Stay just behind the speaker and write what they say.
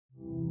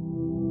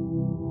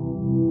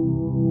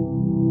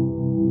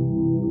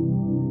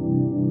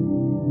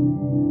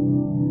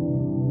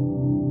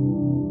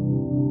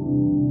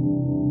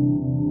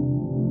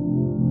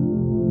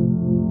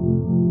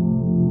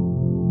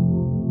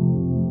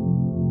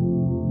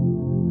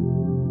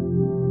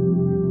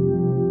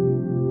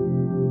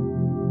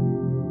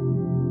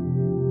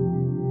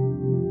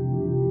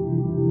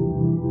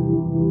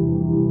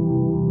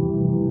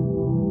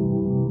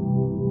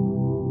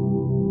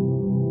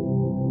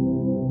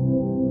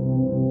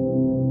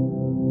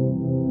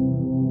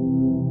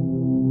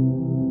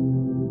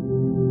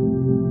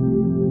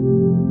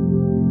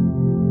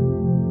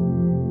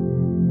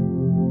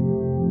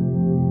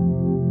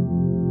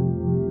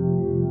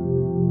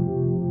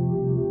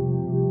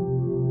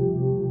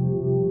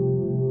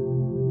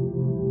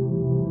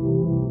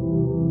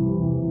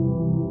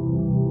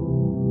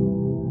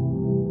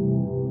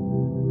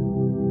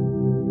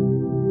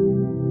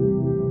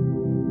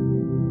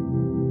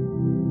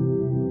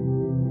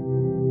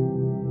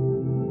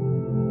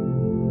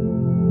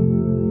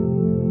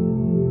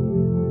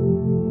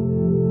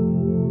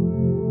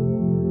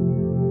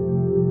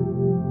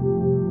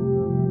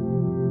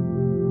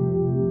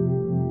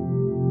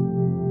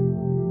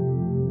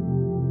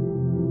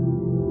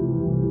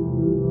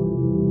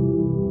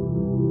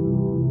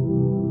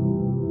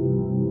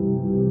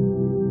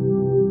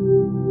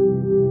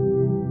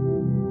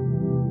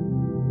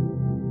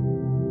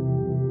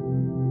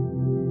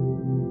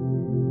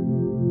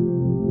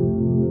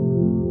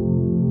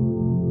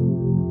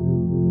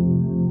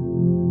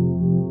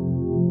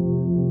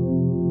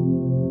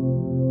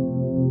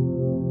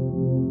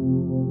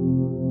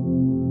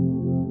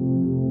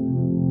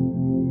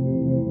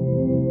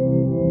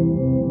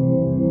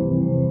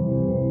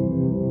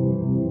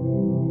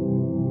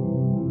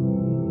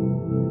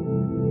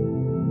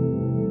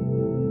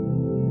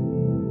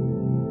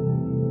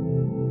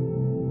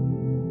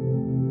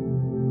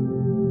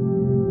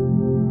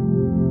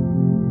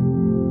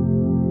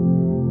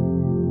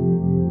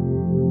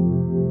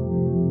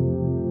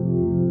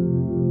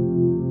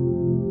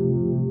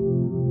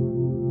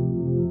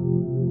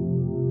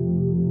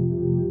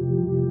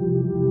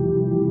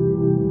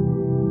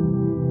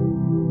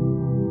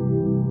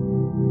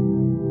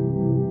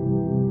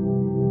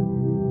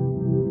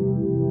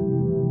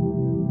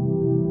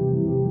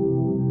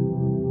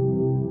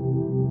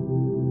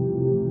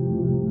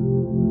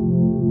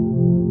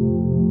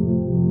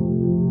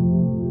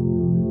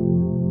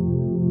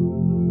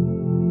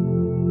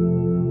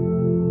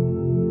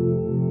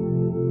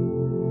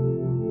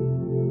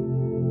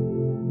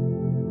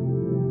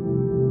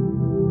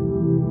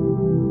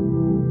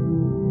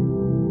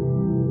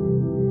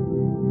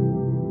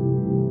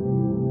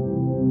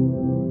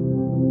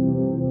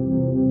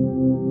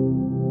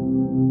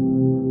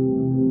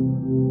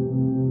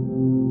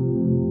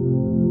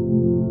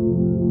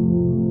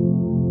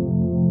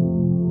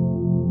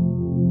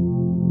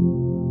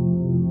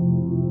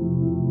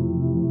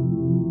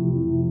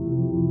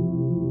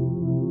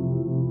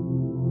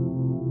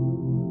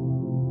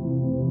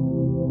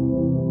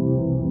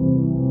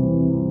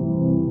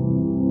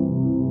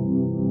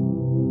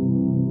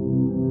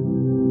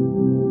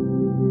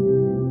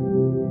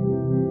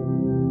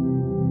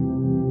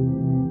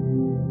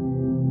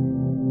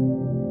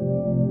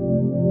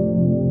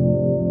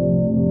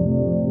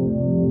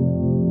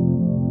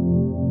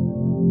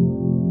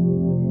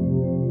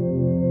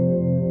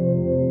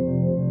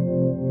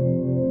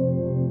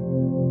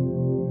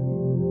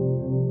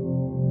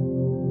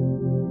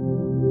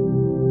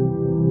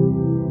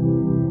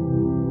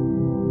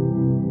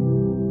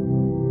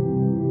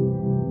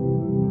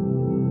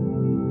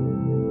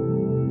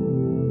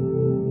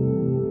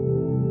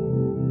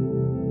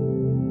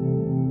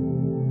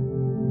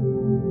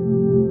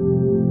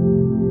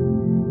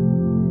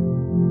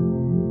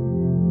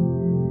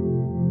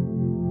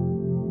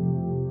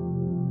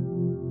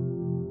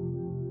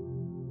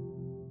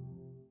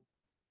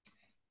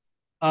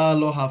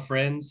Aloha,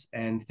 friends,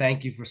 and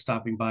thank you for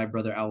stopping by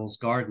Brother Owl's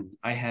Garden.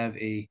 I have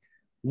a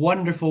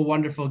wonderful,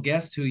 wonderful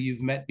guest who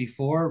you've met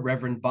before,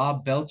 Reverend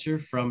Bob Belcher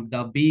from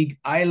the Big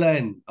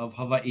Island of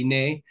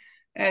Hawaii,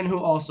 and who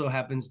also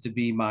happens to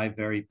be my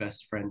very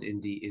best friend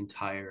in the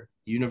entire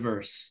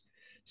universe.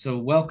 So,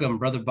 welcome,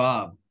 Brother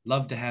Bob.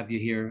 Love to have you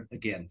here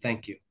again.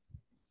 Thank you.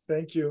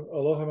 Thank you.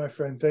 Aloha, my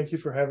friend. Thank you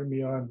for having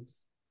me on.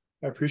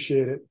 I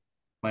appreciate it.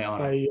 My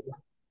honor. I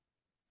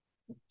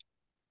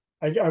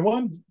I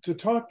wanted to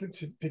talk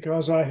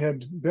because I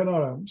had been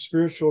on a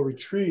spiritual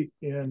retreat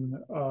in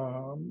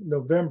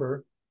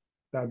November.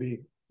 That'd be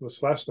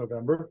this last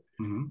November.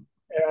 Mhm.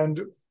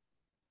 And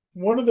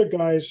one of the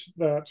guys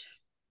that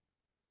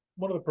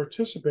one of the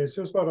participants,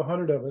 there was about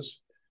 100 of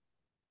us,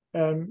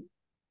 and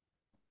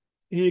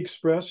he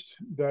expressed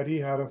that he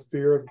had a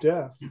fear of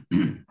death.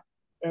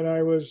 And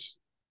I was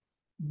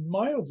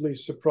mildly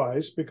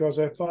surprised because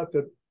I thought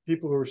that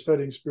people who were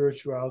studying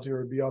spirituality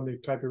or beyond the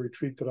type of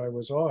retreat that I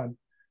was on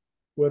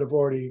would have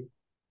already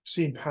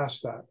seen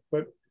past that.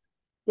 But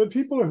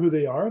people are who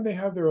they are, and they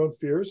have their own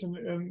fears, and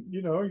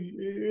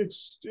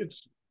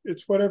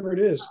it's whatever it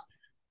is.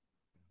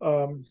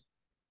 Um,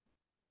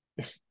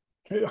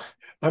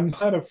 I'm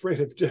not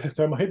afraid of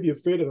death. I might be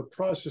afraid of the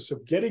process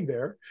of getting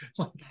there.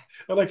 Like,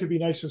 I like to be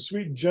nice and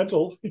sweet and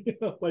gentle,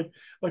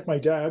 like my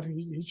dad.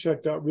 He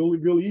checked out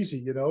real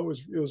easy. It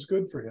was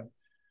good for him.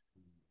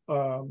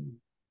 Um,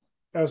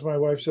 as my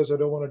wife says, I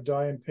don't want to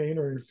die in pain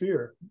or in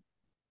fear.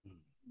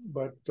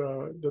 But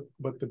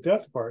the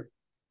death part,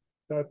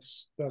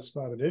 that's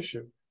not an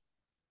issue.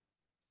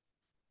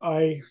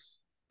 I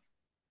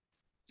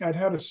I'd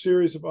had a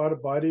series of out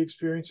of body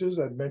experiences.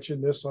 I'd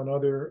mentioned this on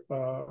other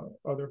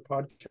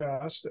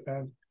podcasts,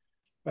 and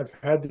I've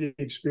had the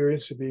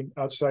experience of being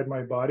outside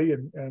my body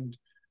and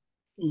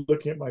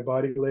looking at my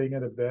body laying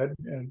in a bed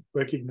and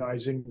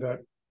recognizing that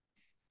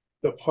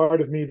the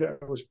part of me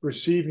that was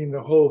perceiving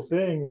the whole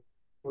thing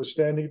was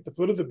standing at the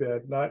foot of the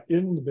bed, not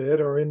in the bed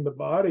or in the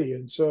body.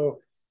 And so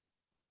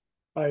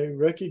I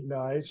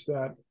recognized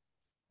that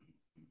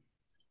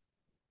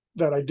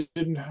I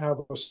didn't have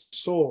a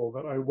soul,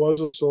 that I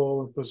was a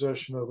soul in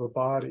possession of a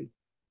body.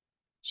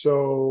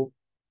 So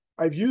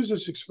I've used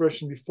this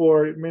expression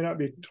before. It may not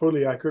be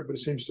totally accurate, but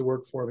it seems to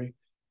work for me.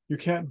 You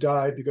can't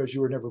die because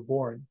you were never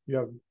born. You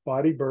have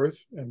body birth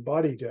and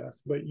body death.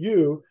 But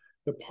you,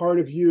 the part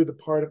of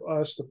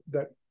us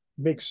that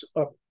makes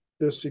up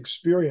this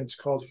experience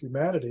called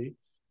humanity,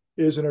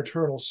 is an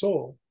eternal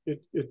soul.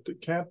 It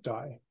can't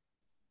die.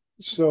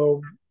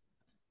 So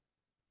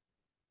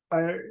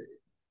I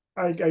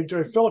I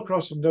fell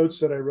across some notes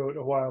that I wrote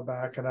a while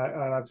back, and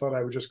I thought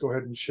I would just go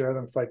ahead and share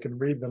them if I can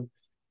read them.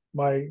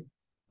 My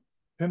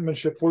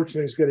penmanship,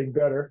 fortunately, is getting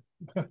better.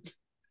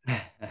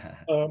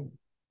 um,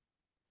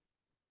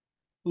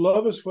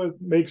 Love is what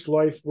makes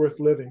life worth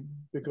living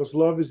because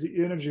love is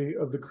the energy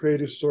of the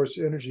creative source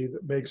energy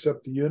that makes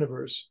up the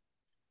universe.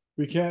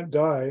 We can't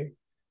die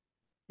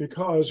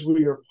because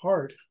we are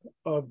part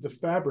of the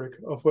fabric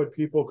of what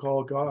people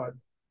call God.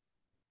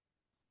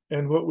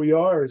 And what we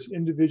are is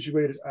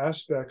individuated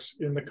aspects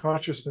in the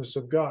consciousness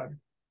of God.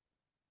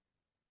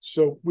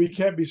 So we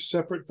can't be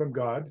separate from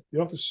God. You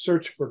don't have to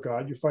search for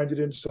God. You find it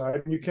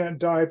inside. And you can't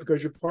die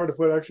because you're part of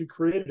what actually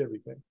created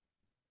everything.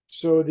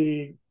 So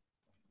the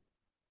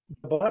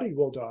body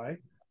will die,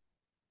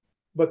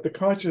 but the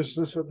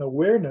consciousness and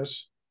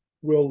awareness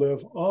will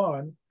live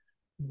on,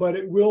 but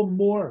it will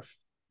morph.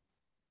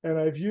 And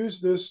I've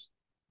used this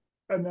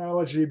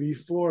analogy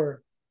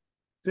before.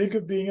 Think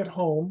of being at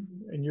home,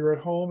 and you're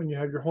at home and you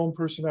have your home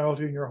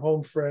personality and your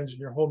home friends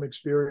and your home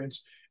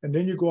experience, and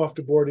then you go off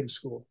to boarding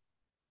school.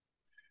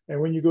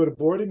 And when you go to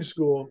boarding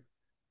school,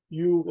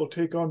 you will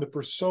take on the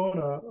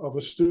persona of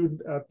a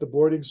student at the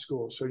boarding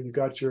school. So you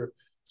got your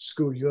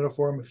school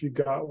uniform, if you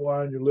got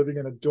one, you're living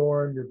in a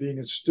dorm, you're being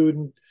a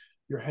student,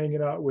 you're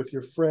hanging out with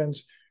your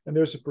friends, and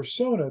there's a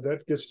persona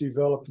that gets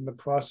developed in the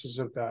process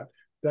of that.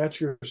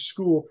 That's your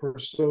school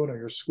persona,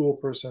 your school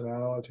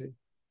personality.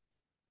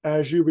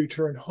 As you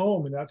return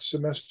home and that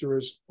semester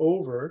is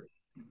over,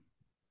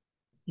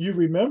 you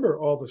remember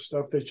all the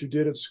stuff that you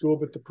did at school,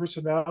 but the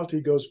personality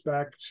goes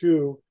back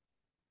to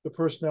the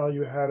personality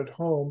you had at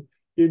home,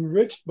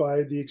 enriched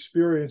by the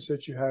experience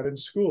that you had in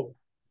school.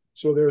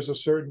 So there's a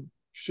certain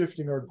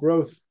shifting or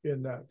growth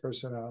in that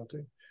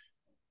personality.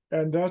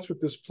 And that's what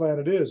this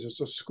planet is.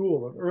 It's a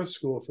school, an earth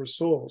school for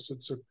souls.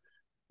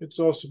 It's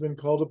also been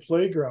called a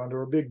playground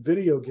or a big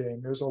video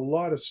game. There's a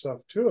lot of stuff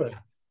to it.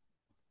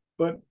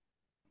 But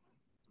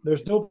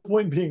there's no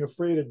point in being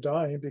afraid of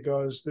dying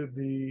because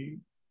the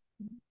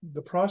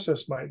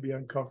process might be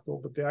uncomfortable,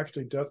 but the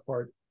actually death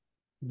part,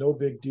 no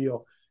big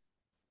deal.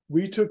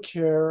 We took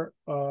care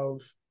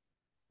of,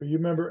 you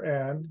remember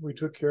Anne? We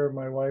took care of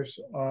my wife's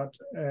aunt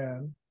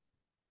Anne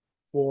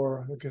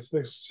for I guess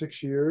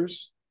 6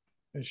 years,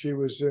 and she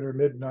was in her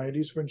mid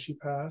 90s when she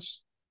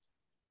passed.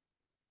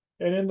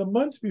 And in the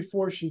month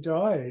before she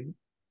died,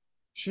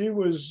 she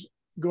was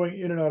going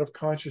in and out of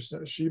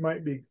consciousness. She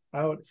might be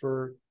out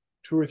for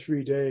 2 or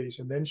 3 days,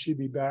 and then she'd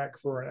be back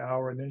for an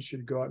hour, and then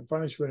she'd go out. And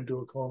finally, she went into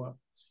a coma.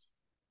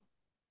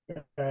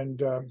 and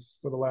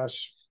for the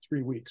last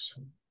 3 weeks.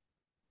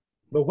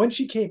 But when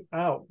she came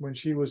out, when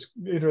she was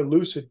in her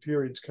lucid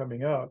periods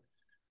coming out,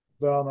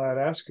 Val and I'd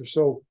ask her,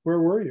 "So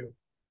where were you?"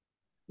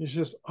 And she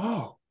says,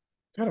 "Oh,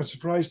 kind of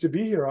surprised to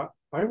be here.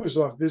 I was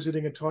off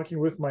visiting and talking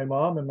with my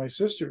mom and my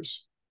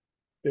sisters,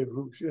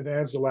 and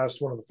Anne's the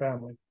last one of the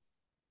family."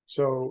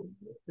 So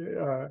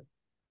uh,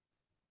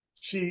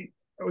 she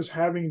was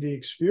having the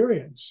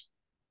experience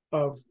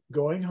of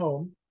going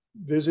home,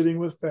 visiting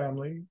with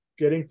family,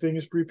 getting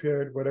things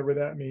prepared, whatever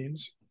that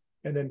means,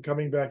 and then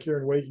coming back here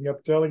and waking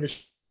up, telling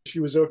us she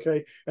was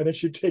okay, and then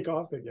she'd take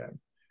off again.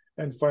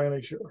 And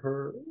finally,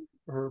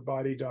 her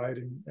body died,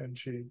 and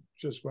she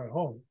just went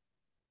home.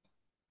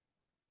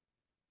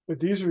 But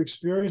these are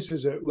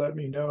experiences that let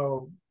me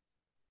know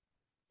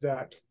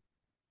that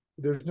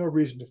there's no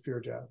reason to fear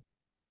death.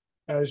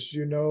 As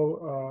you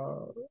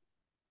know,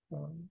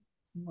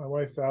 my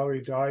wife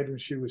Valerie died when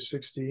she was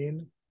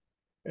 16,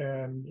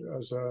 and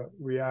as a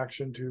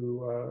reaction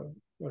to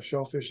a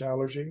shellfish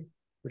allergy,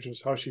 which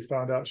is how she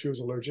found out she was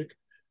allergic.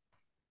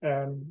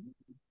 And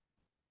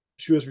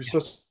she was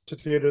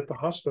resuscitated at the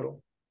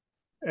hospital.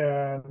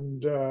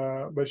 And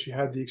but she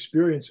had the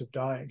experience of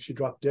dying. She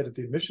dropped dead at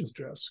the admissions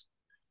desk.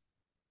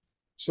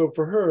 So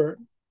for her,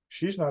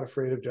 she's not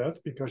afraid of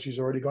death because she's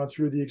already gone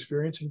through the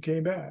experience and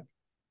came back.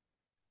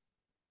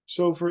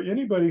 So for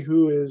anybody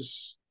who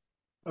is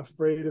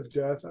afraid of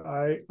death,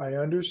 I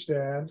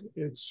understand.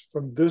 It's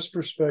from this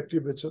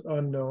perspective, it's an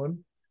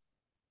unknown.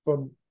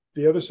 From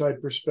the other side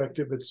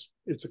perspective,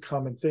 it's a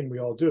common thing we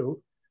all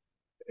do.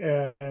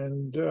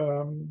 And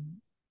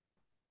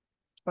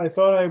I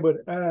thought I would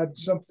add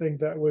something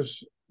that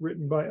was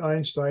written by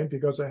Einstein,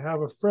 because I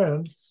have a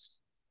friend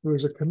who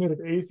is a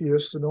committed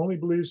atheist and only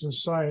believes in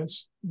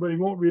science, but he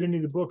won't read any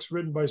of the books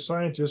written by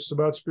scientists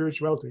about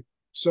spirituality.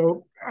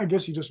 So I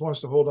guess he just wants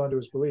to hold on to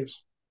his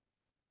beliefs.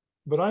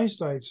 But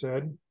Einstein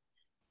said,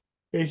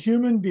 a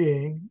human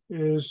being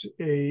is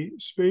a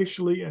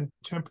spatially and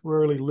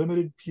temporarily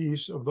limited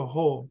piece of the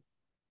whole,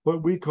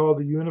 what we call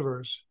the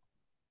universe.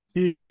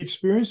 He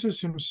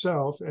experiences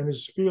himself and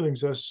his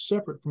feelings as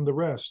separate from the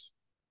rest,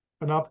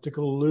 an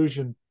optical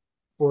illusion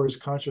for his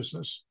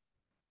consciousness.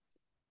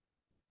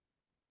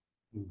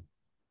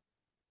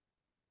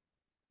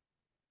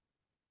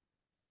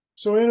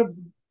 So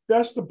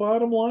that's the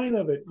bottom line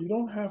of it. You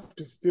don't have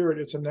to fear it.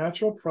 It's a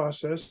natural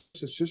process.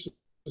 It's just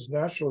as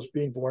natural as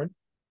being born.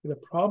 And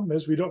the problem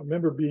is we don't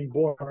remember being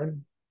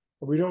born,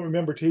 or we don't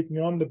remember taking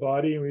on the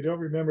body, and we don't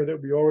remember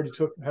that we already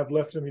have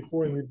left it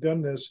before, and we've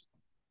done this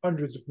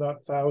hundreds, if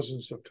not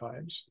thousands of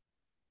times.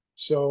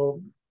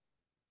 So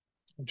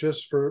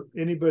just for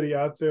anybody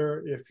out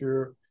there, if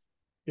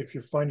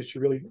you find that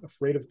you're really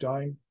afraid of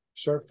dying,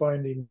 start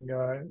finding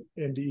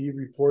NDE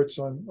reports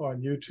on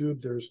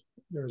YouTube.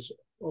 There's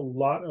a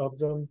lot of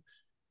them.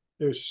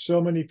 There's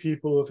so many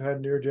people who have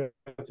had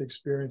near-death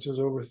experiences,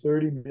 over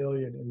 30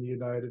 million in the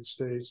United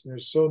States. And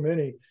there's so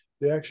many,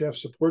 they actually have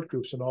support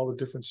groups in all the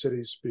different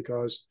cities,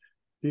 because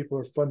people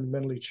are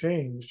fundamentally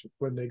changed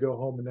when they go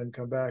home and then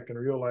come back and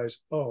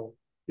realize, oh,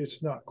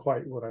 it's not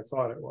quite what I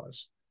thought it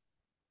was.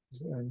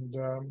 And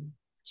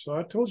so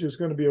I told you it's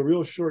going to be a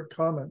real short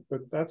comment,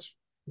 but that's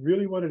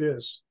really what it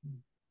is.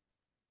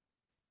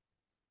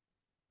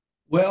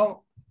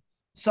 Well,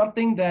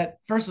 something that,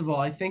 first of all,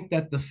 I think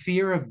that the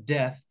fear of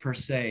death per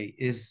se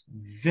is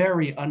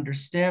very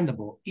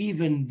understandable,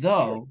 even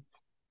though,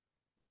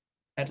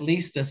 at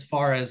least as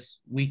far as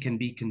we can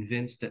be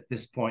convinced at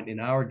this point in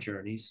our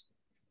journeys,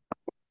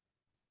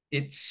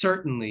 it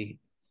certainly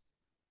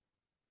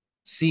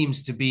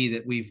seems to be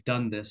that we've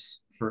done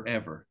this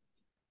forever,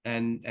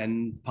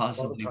 and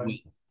possibly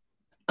we,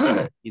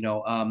 you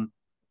know,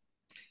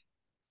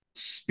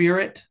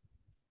 spirit,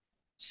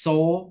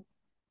 soul,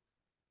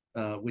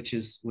 which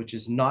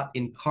is not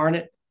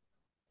incarnate,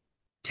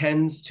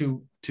 tends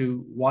to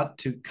want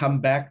to come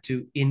back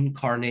to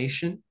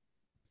incarnation.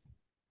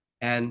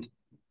 And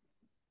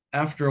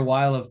after a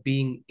while of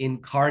being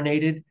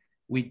incarnated,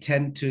 we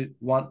tend to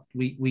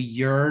we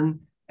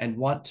yearn and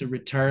want to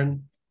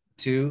return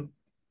to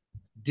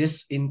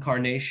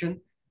disincarnation.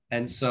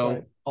 And so,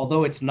 right,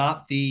 although it's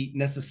not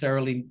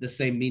necessarily the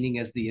same meaning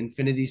as the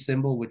infinity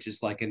symbol, which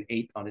is like an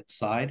 8 on its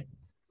side,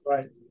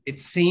 right, it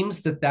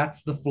seems that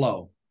that's the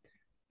flow.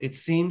 It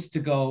seems to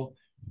go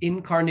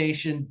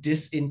incarnation,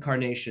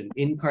 disincarnation,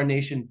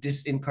 incarnation,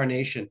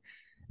 disincarnation.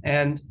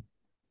 And,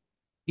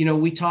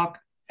 we talk,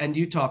 and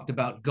you talked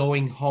about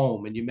going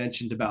home, and you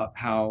mentioned about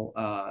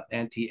how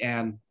Auntie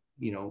Anne,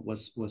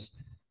 was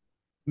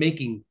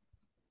making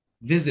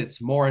visits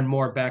more and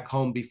more back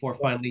home before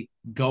finally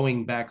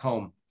going back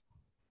home.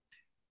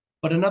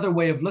 But another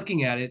way of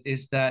looking at it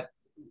is that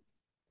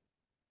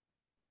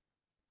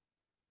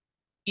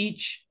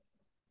each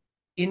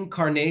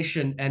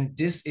incarnation and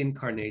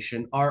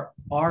disincarnation are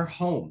our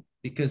home,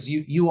 because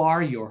you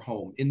are your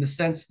home, in the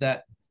sense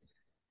that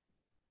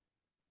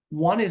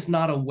one is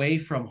not away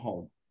from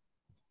home.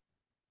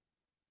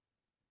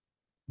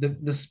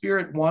 The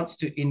spirit wants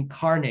to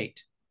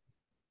incarnate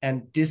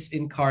and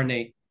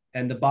disincarnate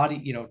and the body,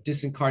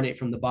 disincarnate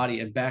from the body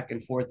and back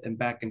and forth and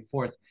back and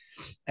forth.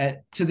 And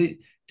to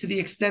the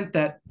extent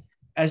that,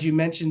 as you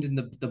mentioned in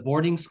the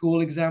boarding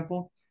school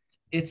example,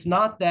 it's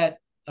not that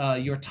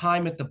your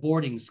time at the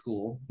boarding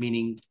school,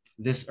 meaning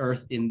this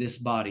earth in this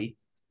body,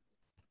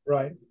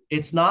 Right.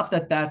 it's not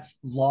that that's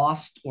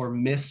lost or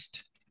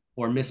missed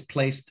or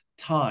misplaced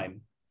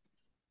time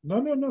No,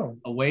 no, no.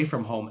 away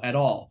from home at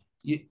all.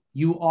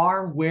 You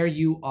are where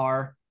you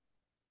are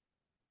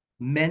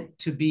meant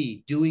to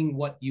be, doing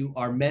what you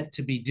are meant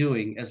to be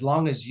doing, as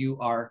long as you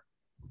are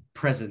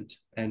present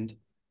and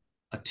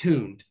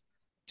attuned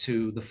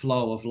to the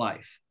flow of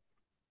life.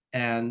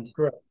 And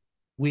Correct.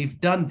 we've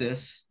done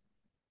this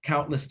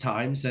countless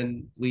times,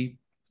 and we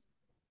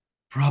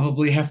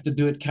probably have to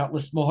do it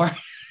countless more.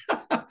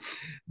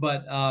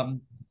 But I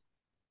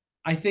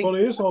Well, think,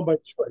 it is all by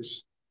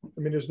choice. I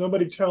mean, there's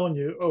nobody telling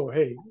you, oh,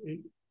 hey,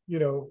 you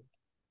know,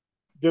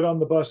 get on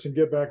the bus and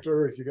get back to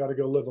Earth. You got to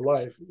go live a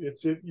life.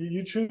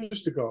 You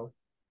choose to go,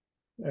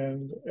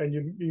 and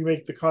you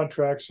make the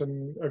contracts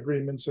and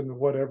agreements and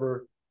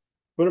whatever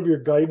your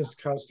guidance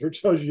counselor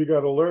tells you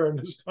got to learn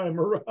this time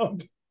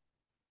around.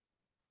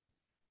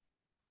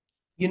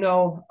 you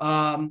know,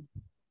 um,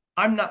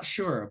 I'm not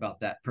sure about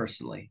that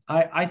personally.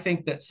 I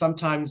think that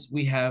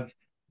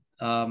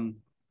um,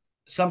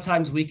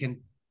 sometimes we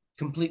can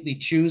completely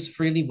choose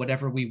freely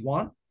whatever we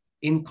want,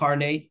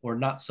 incarnate or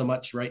not so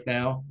much right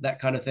now, that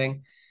kind of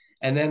thing.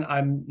 And then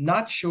I'm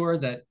not sure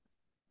that,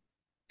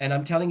 and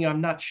I'm telling you,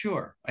 I'm not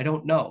sure. I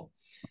don't know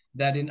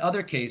that in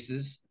other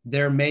cases,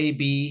 there may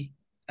be,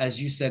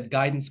 as you said,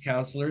 guidance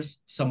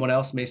counselors. Someone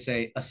else may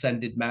say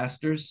ascended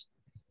masters,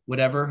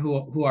 whatever,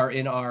 who are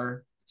in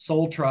our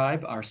soul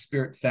tribe, our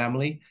spirit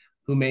family,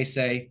 who may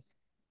say,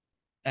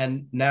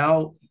 and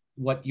now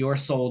what your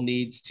soul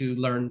needs to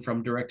learn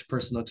from direct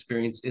personal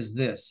experience is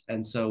this.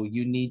 And so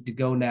you need to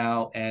go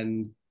now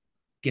and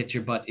get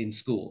your butt in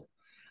school.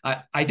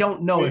 I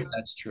don't know if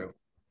that's true.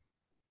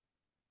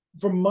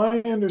 From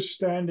my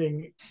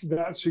understanding,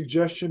 that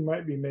suggestion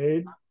might be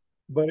made,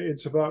 but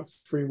it's about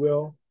free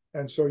will,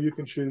 and so you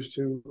can choose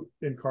to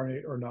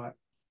incarnate or not.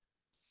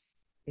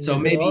 And So you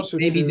can maybe also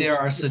maybe there choose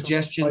are to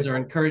suggestions or cycle.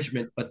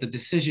 encouragement, but the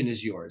decision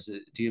is yours.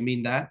 Do you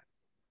mean that?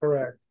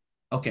 Correct.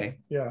 Okay,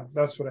 Yeah,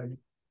 that's what I mean.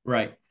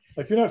 right,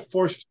 Like you're not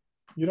forced.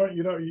 You're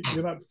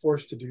not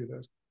forced to do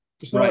this.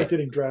 It's not like right.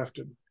 getting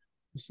drafted.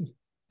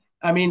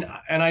 I mean,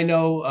 and I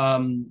know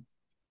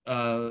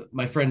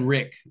my friend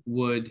Rick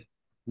would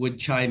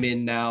chime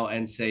in now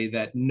and say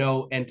that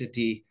no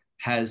entity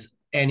has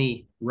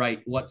any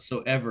right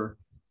whatsoever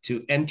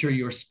to enter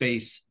your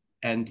space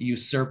and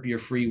usurp your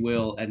free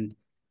will and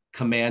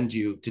command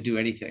you to do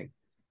anything.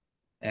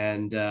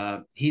 And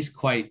he's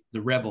quite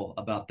the rebel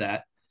about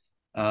that.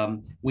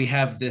 We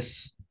have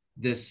this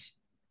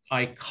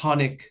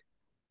iconic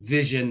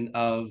vision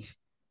of,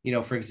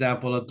 for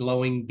example, a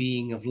glowing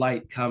being of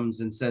light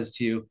comes and says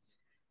to you,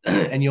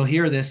 and you'll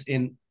hear this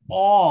in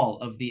all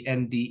of the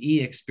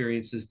NDE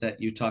experiences that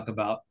you talk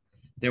about.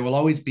 There will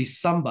always be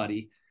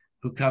somebody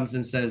who comes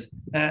and says,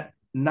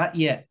 not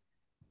yet.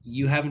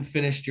 You haven't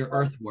finished your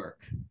earth work.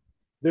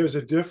 There's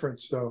a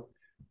difference, though.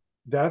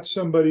 That's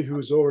somebody who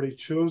has already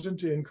chosen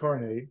to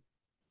incarnate.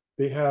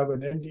 They have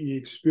an NDE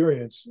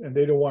experience and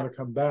they don't want to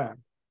come back.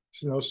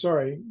 So, no,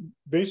 sorry.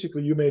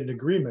 Basically, you made an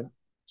agreement.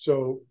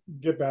 So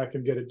get back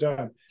and get it done.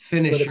 But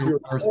Finish if your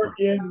you're earth work.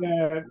 in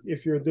that,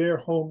 if you're there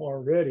home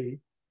already,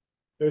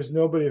 there's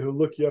nobody who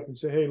look you up and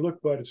say, "Hey, look,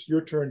 bud, it's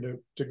your turn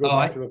to go Oh,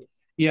 back to the."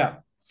 yeah,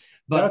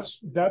 but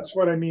That's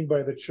what I mean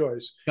by the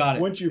choice. got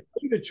it. Once you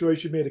made the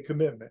choice, you made a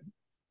commitment. So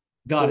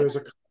Got it.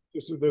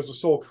 there's a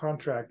soul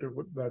contract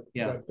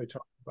Yeah, that they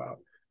talk about.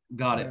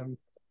 got it. And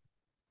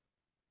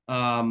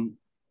Um,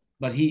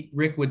 but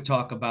Rick would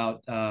talk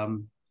about,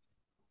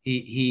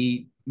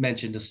 he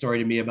mentioned a story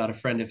to me about a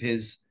friend of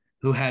his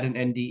who had an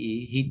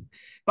NDE.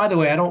 By the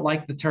way, I don't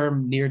like the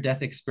term near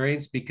death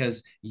experience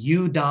because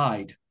you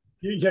died.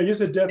 yeah, it's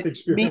a death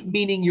experience.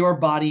 Meaning your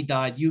body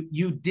died.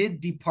 You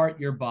did depart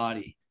your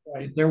body.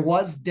 Right. There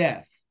was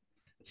death.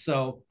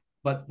 So,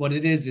 but what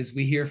it is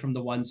we hear from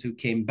the ones who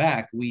came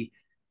back. We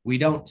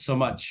don't so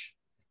much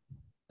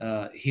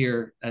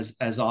hear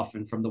as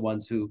often from the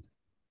ones who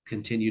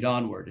continued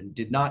onward and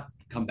did not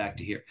come back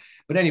to here.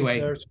 But anyway,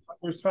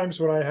 There's times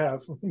when I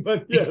have,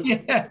 but yes,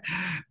 yeah,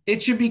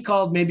 it should be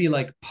called maybe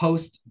like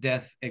post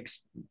death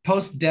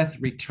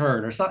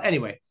return or something.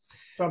 Anyway,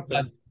 but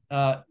something.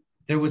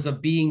 there was a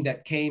being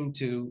that came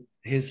to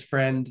his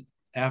friend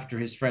after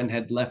his friend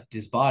had left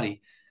his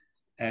body,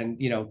 and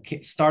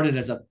started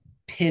as a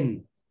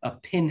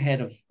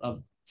pinhead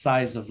of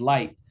size of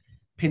light,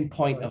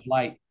 pinpoint Right. of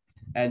light,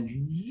 and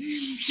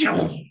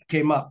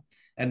came up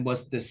and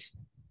was this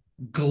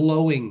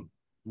glowing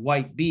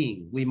white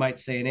being, we might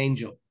say an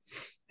angel,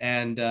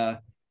 and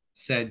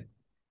said,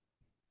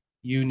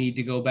 "You need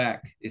to go back.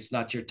 It's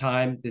not your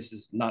time. This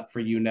is not for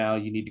you now.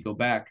 You need to go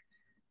back."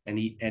 And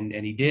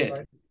he did.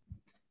 Right.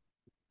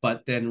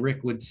 But then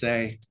Rick would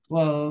say,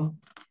 "Well,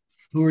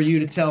 who are you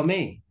to tell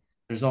me?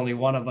 There's only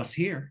one of us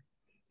here."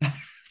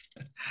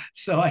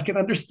 So I can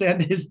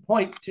understand his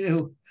point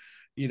too.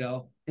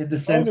 in the I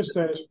sense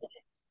that, understand.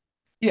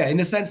 yeah, in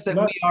the sense that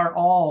we Not are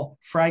all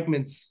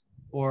fragments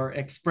or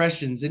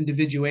expressions,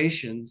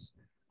 individuations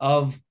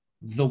of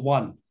the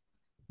one.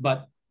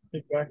 But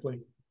exactly.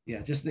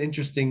 yeah, just an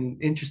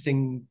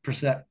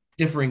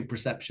differing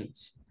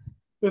perceptions.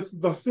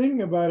 The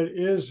thing about it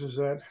is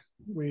that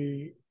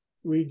we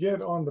we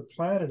get on the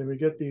planet and we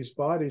get these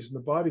bodies, and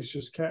the bodies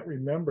just can't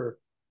remember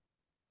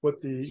what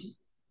the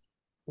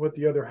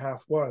other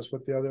half was,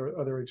 what the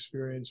other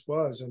experience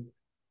was. And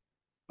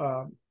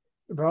um,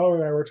 Valerie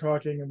and I were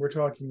talking, and we're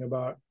talking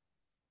about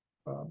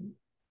um,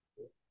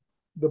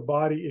 the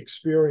body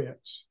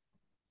experience.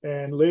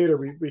 And later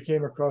we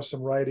came across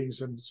some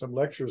writings and some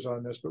lectures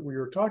on this, but we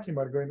were talking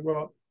about it going,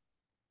 well,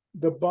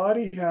 the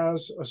body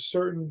has a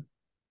certain,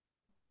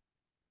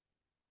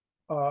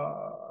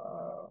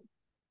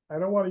 I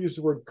don't want to use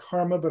the word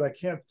karma, but I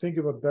can't think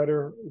of a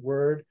better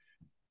word.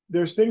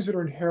 There's things that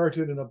are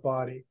inherited in a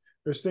body.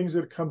 There's things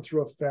that come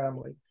through a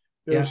family.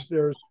 Yeah,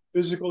 There's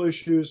physical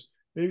issues,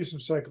 maybe some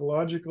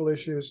psychological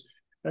issues.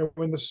 And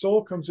when the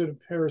soul comes in and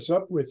pairs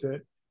up with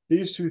it,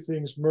 these two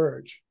things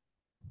merge.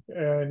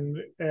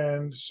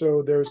 And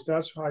so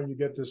that's how you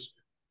get this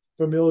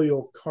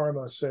familial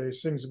karma, say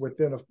things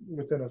within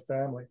a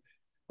family.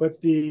 But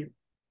the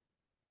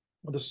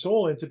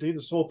soul entity,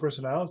 the soul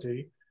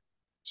personality,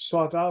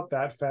 sought out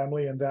that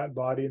family and that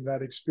body and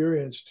that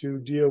experience to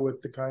deal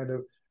with the kind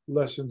of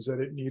lessons that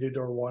it needed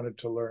or wanted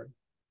to learn.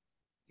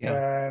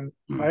 yeah, And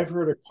I've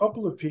heard a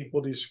couple of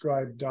people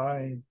describe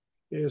dying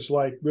is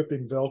like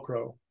ripping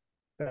Velcro,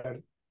 that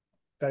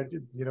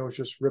it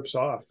just rips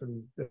off,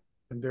 and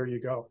there you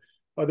go.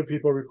 Other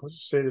people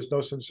say there's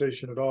no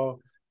sensation at all.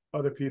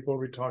 Other people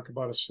we talk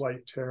about a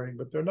slight tearing,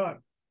 but they're not.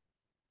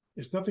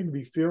 It's nothing to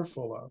be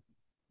fearful of.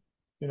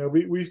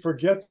 We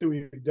forget that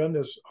we've done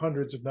this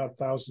hundreds, if not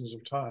thousands,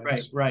 of right,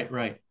 times. right,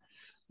 right.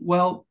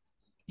 Well,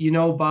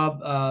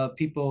 Bob,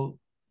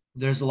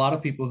 there's a lot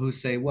of people who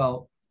say,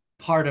 well,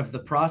 part of the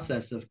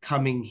process of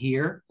coming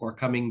here or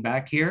coming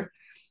back here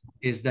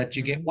is that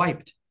you get Mm-hmm.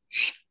 wiped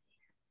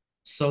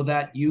so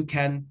that you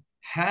can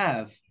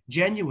have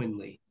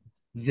genuinely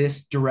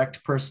this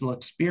direct personal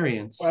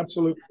experience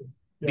Absolutely.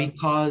 Yeah.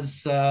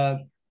 because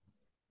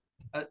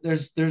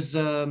there's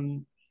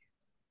an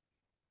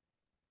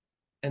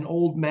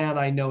old man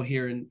I know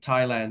here in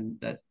Thailand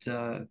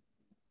that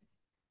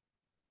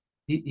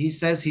he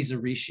says he's a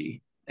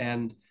rishi,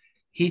 and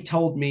he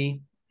told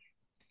me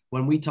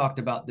when we talked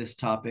about this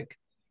topic,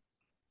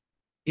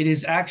 it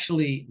is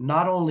actually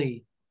not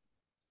only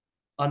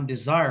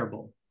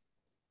undesirable,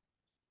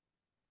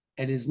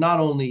 it is not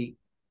only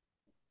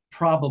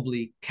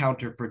probably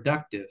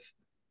counterproductive,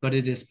 but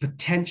it is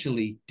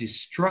potentially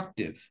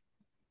destructive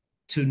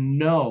to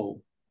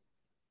know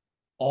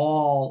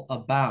all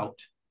about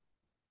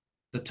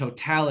the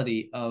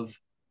totality of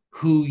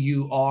who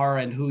you are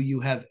and who you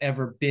have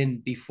ever been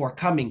before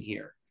coming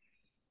here,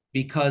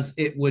 because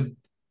it would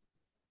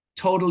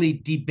totally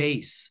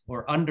debase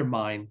or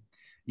undermine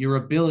your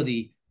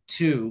ability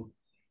to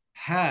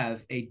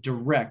have a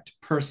direct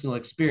personal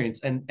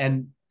experience.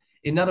 And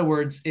in other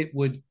words, it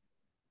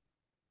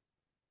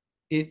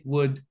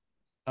would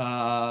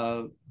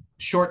uh,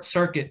 short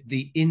circuit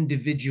the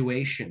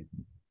individuation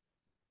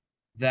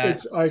that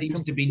It's I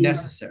seems to be completely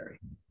necessary.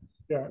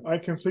 Yeah, I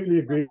completely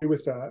agree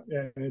with that.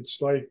 And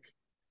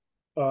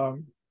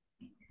um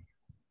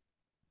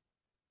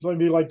it's like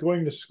be like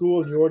going to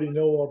school and you already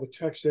know all the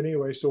text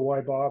anyway, so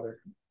why bother?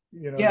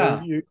 There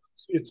Yeah, you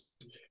it's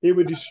it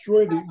would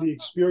destroy the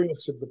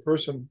experience of the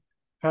person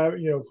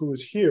who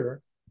is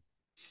here,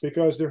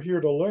 because they're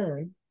here to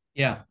learn,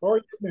 yeah,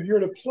 or they're here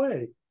to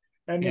play.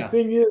 And the yeah,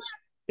 thing is,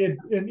 in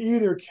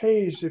either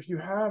case, if you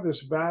have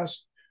this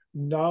vast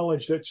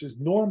knowledge that's just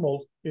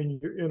normal in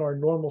our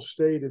normal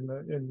state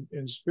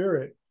in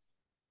spirit,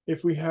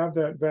 if we have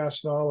that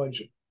vast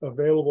knowledge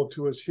available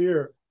to us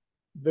here,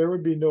 there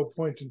would be no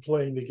point in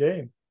playing the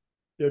game.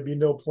 There'd be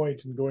no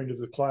point in going to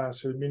the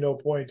class. There'd be no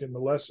point in the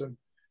lesson,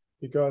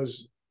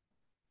 because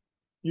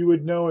you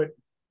would know it.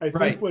 I think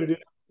right, what it is,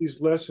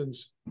 these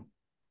lessons,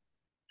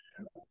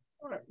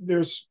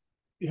 there's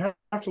you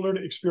have to learn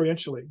it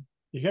experientially.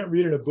 You can't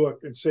read in a book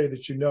and say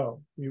that you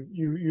know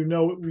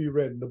what you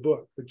read in the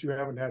book, but you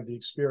haven't had the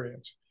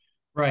experience.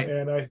 right,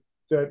 And I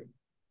that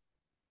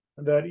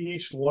that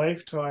each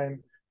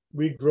lifetime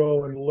we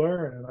grow and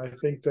learn, and I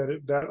think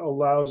that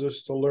allows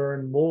us to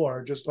learn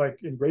more, just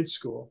like in grade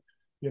school.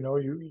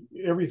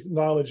 Every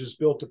knowledge is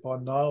built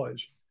upon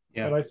knowledge,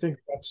 yeah, and I think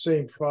that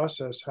same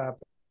process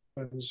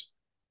happens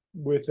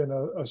within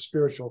a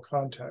spiritual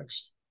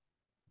context.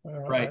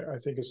 right. I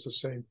think it's the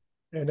same,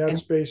 and And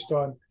that's based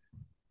on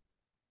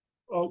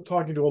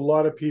talking to a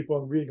lot of people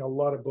and reading a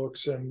lot of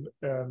books, and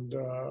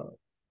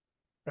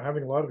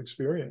having a lot of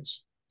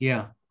experience.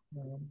 yeah,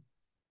 um,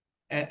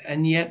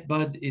 and yet,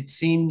 Bud, it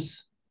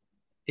seems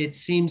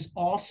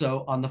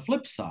also on the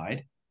flip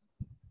side,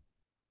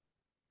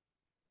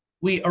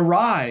 we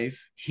arrive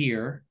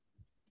here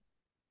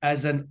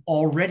as an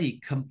already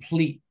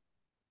complete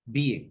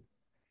being,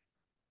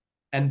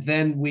 and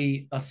then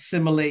we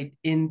assimilate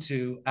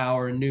into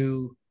our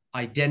new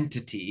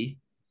identity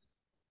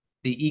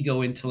the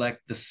ego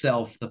intellect, the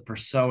self, the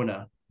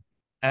persona,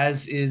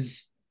 as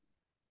is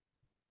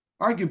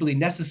arguably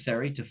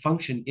necessary to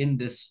function in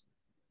this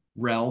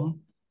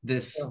realm,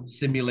 this Yeah.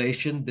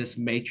 simulation, this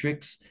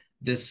matrix,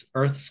 this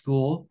earth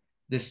school,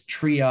 this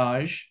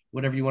triage,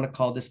 whatever you want to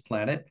call this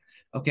planet.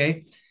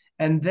 Okay.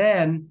 And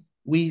then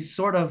we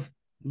sort of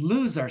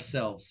lose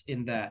ourselves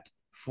in that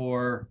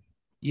for,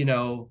 you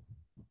know,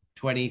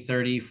 20,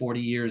 30,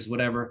 40 years,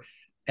 whatever.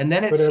 And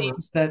then it Whatever.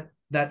 seems that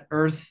that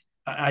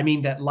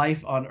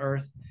life on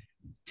earth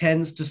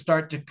tends to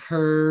start to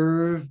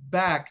curve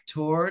back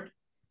toward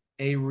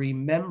a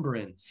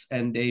remembrance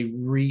and a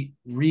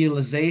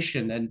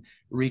realization and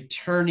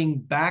returning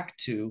back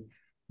to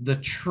the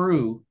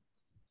true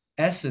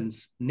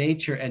essence,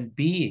 nature, and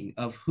being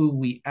of who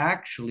we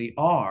actually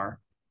are,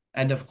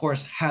 and of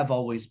course have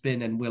always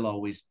been and will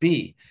always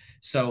be.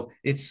 So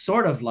it's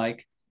sort of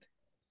like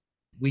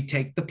we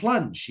take the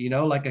plunge,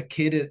 like a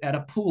kid at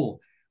a pool.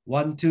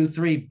 One, two,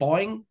 three,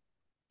 boing,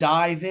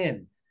 dive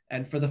in.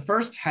 And for the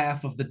first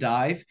half of the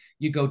dive,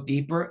 you go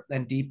deeper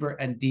and deeper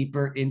and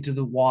deeper into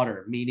the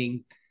water,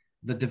 meaning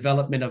the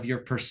development of your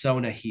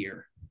persona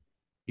here,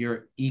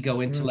 your ego,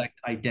 Mm. intellect,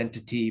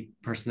 identity,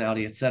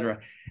 personality,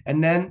 etc.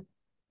 And then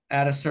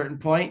at a certain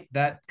point,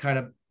 that kind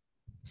of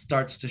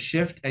starts to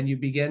shift and you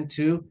begin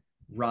to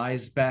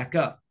rise back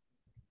up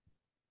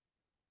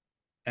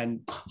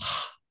and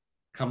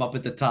come up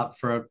at the top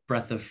for a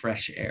breath of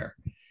fresh air.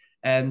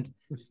 And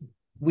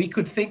we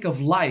could think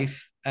of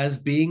life as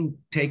being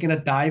taking a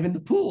dive in the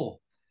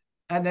pool.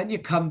 And then you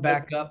come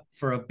back up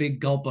for a big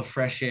gulp of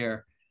fresh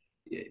air.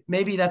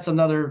 Maybe that's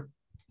another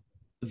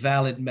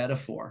valid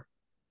metaphor.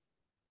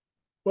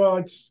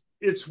 Well,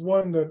 it's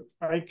one that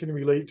I can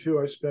relate to.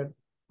 I spent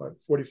about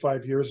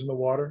 45 years in the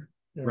water,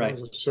 Right.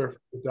 as a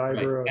surfer, a Right.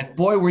 diver, a And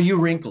boy, were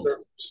you wrinkled.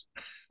 surface.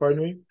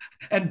 Pardon me?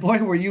 And boy,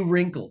 were you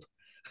wrinkled.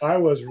 I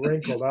was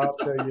wrinkled, I'll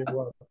tell you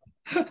what.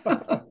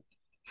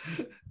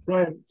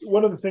 Ryan,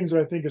 one of the things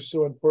that I think is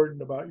so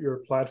important about your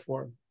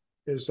platform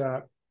is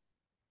that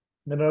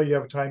I know you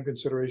have a time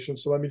consideration,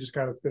 so let me just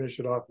kind of finish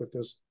it off with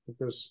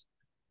this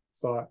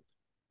thought.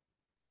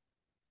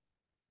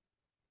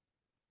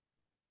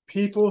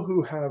 People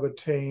who have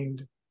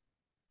attained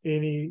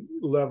any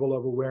level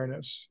of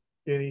awareness,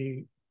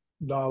 any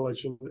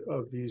knowledge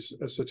of these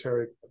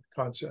esoteric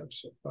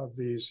concepts, of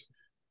these,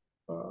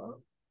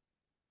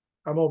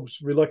 I'm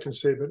almost reluctant to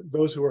say, but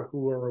those who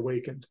are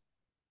awakened,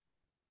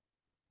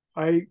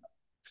 I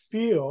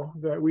feel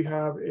that we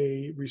have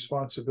a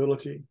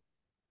responsibility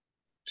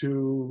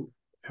to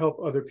help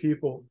other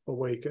people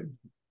awaken,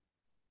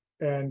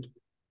 and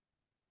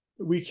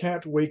we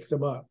can't wake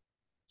them up.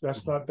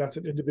 That's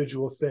an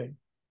individual thing.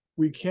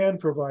 We can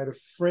provide a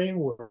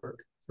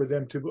framework for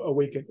them to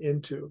awaken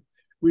into.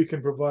 We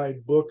can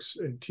provide books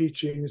and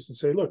teachings and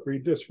say, look,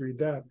 read this, read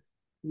that.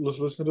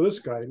 Listen to this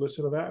guy,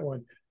 listen to that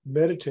one.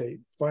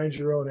 Meditate, find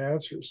your own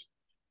answers.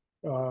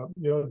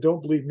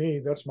 Don't believe me,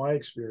 that's my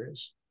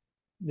experience.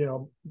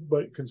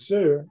 But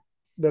consider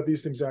that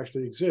these things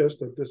actually exist,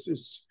 that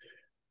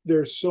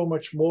there's so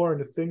much more.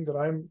 And the thing that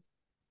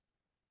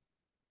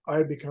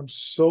I've become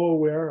so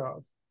aware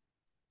of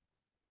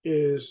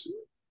is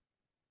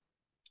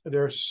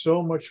there's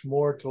so much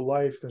more to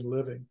life than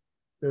living.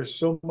 There's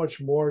so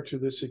much more to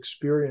this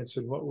experience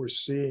and what we're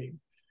seeing.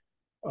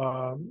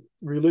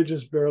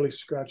 Religions barely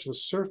scratch the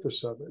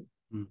surface of it.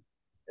 Mm.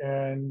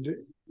 And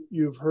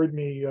you've heard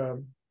me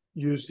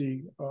use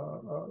the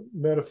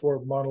metaphor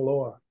of Mauna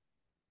Loa.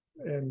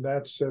 And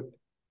that's that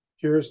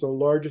here's the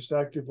largest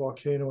active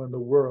volcano in the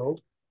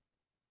world.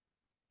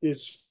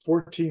 It's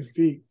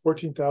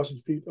 14,000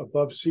 feet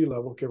above sea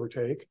level, give or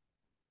take.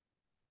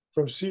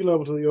 From sea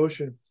level to the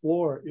ocean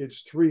floor,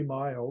 it's 3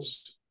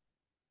 miles.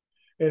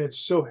 And it's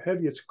so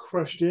heavy, it's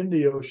crushed in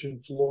the ocean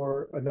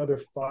floor another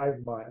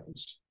 5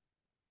 miles.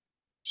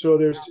 So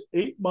there's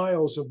 8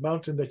 miles of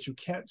mountain that you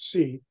can't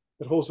see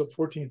that holds up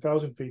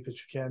 14,000 feet that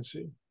you can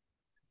see.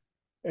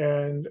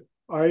 And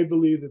I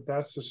believe that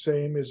that's the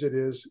same as it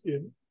is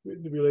in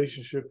the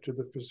relationship to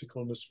the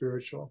physical and the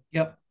spiritual.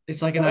 Yep.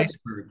 It's like an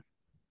iceberg.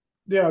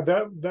 Yeah,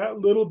 that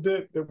little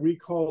bit that we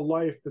call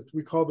life, that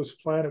we call this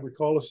planet, we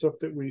call the stuff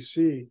that we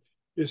see,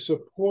 is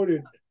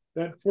supported.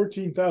 That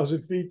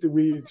 14,000 feet that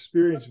we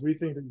experience, we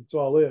think that it's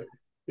all it,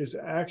 is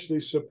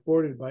actually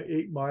supported by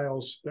 8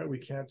 miles that we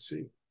can't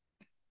see.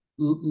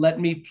 Let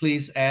me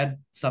please add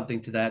something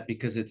to that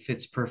because it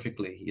fits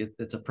perfectly.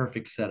 It's a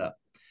perfect setup.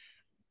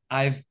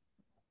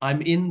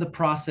 I'm in the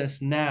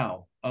process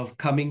now of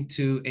coming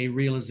to a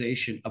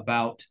realization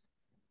about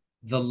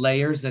the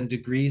layers and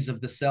degrees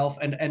of the self.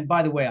 And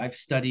by the way, I've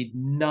studied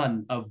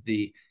none of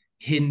the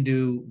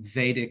Hindu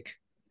Vedic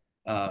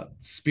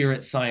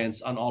spirit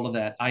science on all of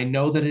that. I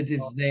know that it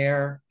is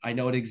there. I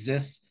know it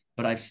exists,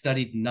 but I've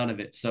studied none of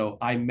it. So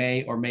I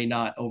may or may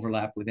not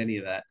overlap with any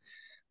of that.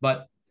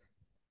 But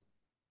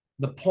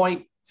the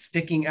point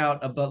sticking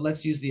out above,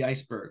 let's use the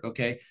iceberg,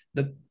 okay?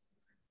 The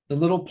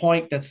little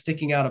point that's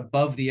sticking out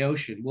above the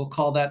ocean, we'll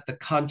call that the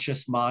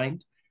conscious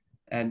mind.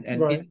 And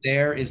right. in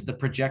there is the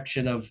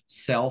projection of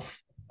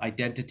self,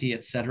 identity,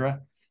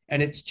 etc.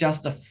 And it's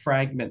just a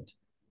fragment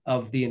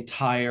of the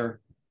entire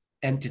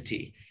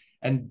entity.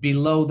 And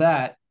below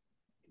that,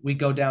 we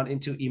go down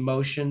into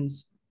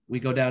emotions, we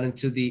go down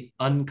into the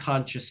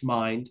unconscious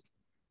mind.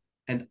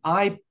 And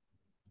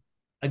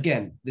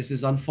again, this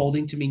is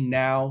unfolding to me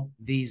now,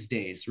 these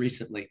days,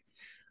 recently.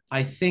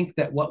 I think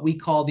that what we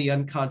call the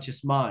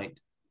unconscious mind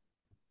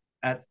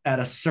at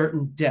a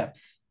certain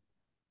depth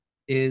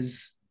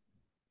is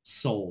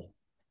soul.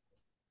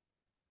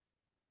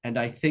 And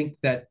I think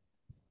that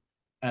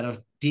at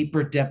a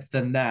deeper depth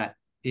than that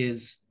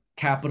is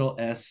capital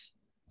S,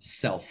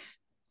 self.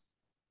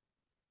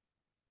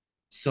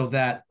 So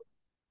that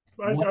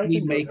what I we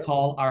can go may there.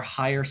 call our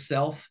higher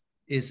self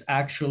is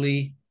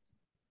actually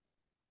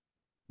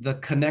the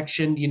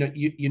connection.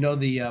 You know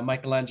the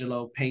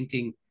Michelangelo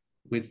painting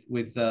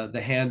with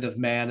the hand of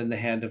man and the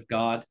hand of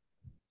God.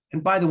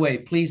 And by the way,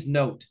 please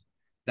note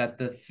that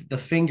the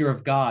finger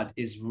of God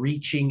is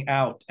reaching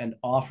out and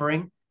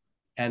offering,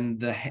 and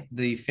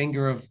the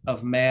finger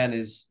of man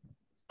is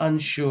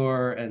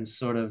unsure and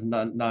sort of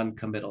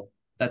non-committal.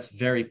 That's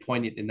very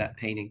poignant in that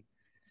painting.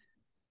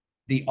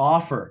 The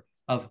offer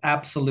of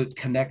absolute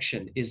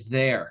connection is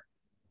there,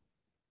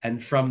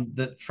 and from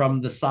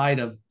the side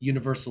of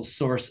universal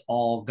source,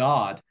 all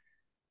God,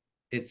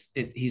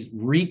 he's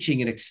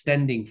reaching and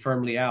extending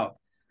firmly out,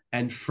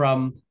 and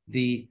from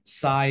the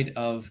side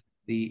of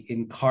the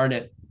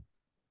incarnate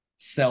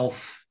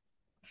self,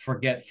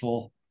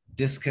 forgetful,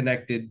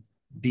 disconnected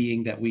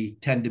being that we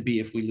tend to be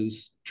if we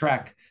lose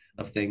track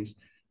of things,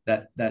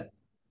 that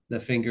the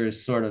finger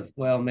is sort of,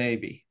 well,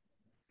 maybe.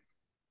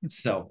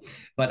 So,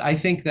 but I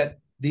think that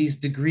these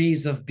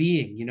degrees of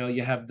being,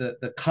 you have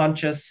the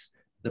conscious,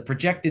 the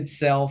projected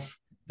self,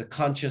 the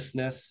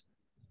consciousness,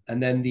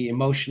 and then the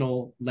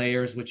emotional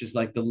layers, which is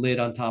like the lid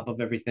on top of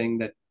everything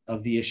that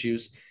of the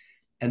issues,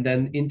 and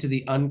then into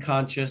the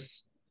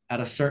unconscious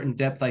at a certain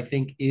depth, I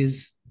think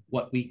is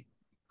what we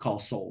call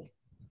soul.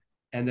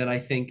 And then I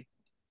think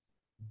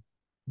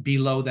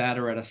below that,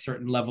 or at a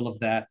certain level of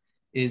that,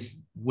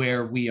 is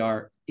where we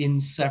are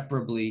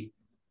inseparably,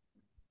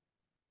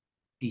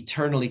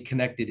 eternally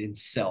connected in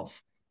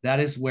self. That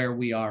is where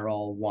we are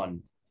all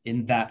one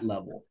in that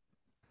level.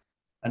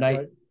 And I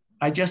Right.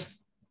 I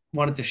just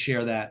wanted to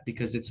share that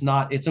because it's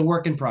a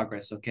work in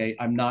progress. Okay.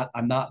 I'm not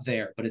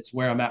there, but it's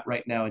where I'm at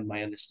right now in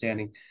my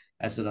understanding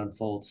as it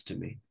unfolds to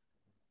me.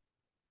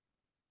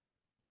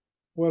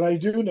 What I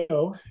do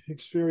know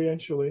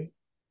experientially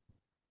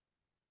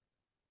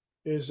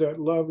is that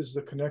love is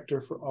the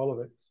connector for all of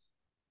it.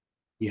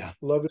 Yeah.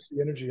 Love is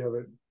the energy of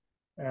it.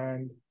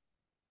 And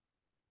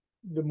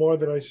the more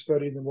that I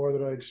study, the more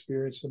that I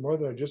experience, the more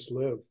that I just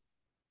live,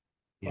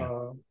 Yeah.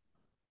 uh,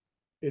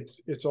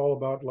 it's all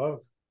about love.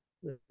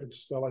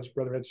 It's all, as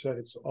Brother Ed said,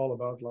 it's all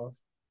about love.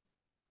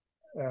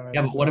 Yeah. But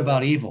And what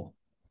about evil?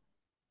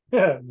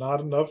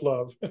 not enough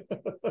love.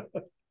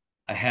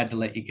 I had to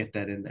let you get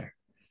that in there.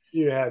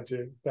 You had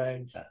to.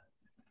 Thanks.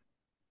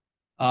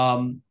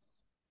 Um,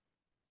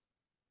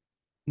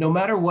 no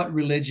matter what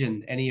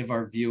religion any of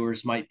our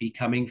viewers might be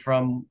coming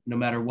from, no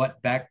matter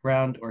what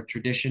background or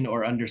tradition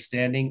or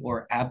understanding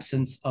or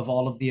absence of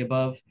all of the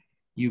above,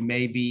 you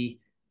may be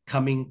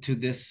coming to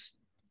this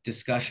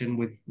discussion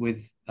with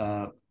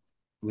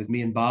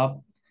me and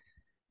Bob.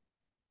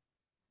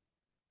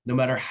 No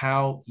matter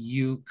how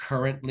you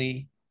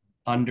currently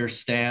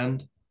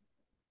understand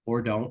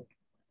or don't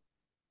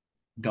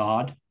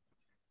God,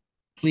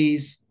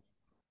 please,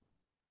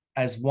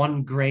 as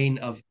one grain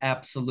of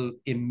absolute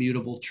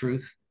immutable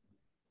truth,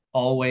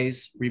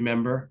 always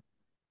remember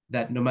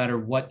that no matter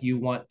what you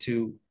want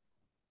to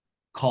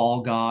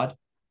call God,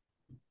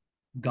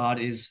 God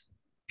is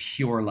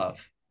pure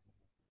love.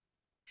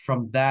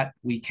 From that,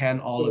 we can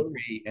all Absolutely.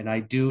 agree. And I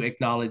do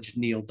acknowledge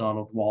Neil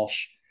Donald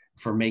Walsh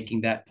for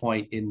making that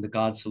point in the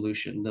God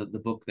Solution, the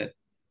book that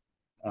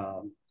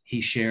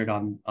he shared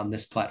on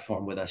this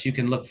platform with us. You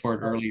can look for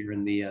it Right. earlier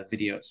in the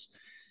videos.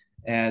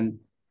 And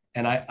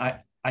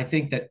I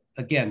think that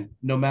again,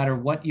 no matter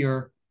what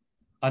your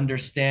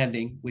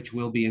understanding, which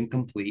will be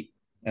incomplete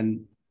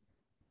and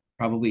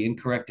probably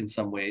incorrect in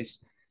some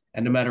ways,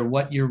 and no matter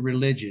what your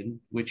religion,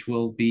 which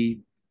will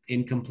be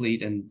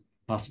incomplete and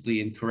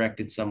possibly incorrect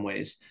in some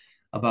ways,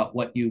 about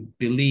what you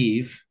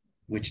believe,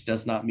 which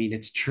does not mean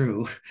it's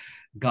true,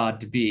 God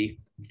to be,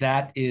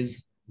 that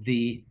is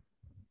the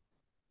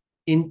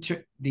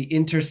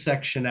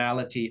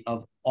intersectionality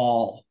of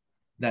all,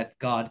 that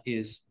God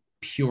is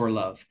pure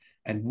love.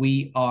 And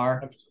we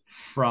are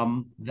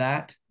from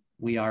that,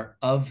 we are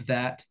of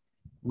that,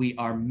 we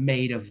are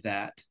made of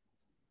that,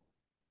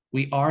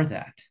 we are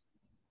that.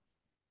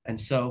 And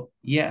so,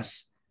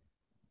 yes,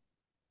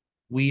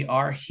 we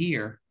are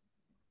here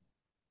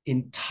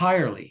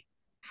entirely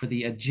for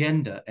the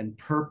agenda and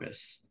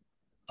purpose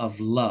of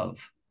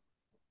love.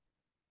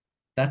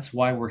 That's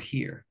why we're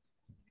here.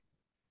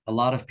 A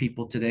lot of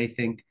people today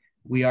think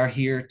we are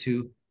here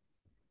to,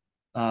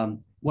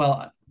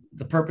 well,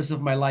 the purpose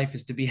of my life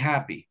is to be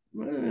happy.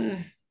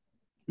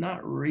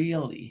 Not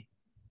really.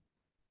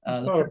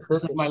 It's The not a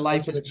purpose of my purpose, it's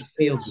life an is to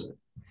feel experience. good.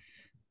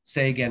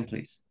 Say again,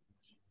 please.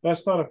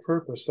 That's not a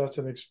purpose. That's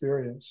an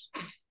experience.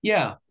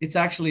 Yeah, it's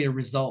actually a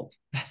result.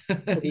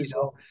 It's a You know,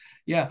 result.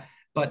 yeah.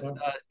 But Yeah.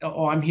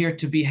 oh, I'm here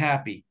to be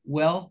happy.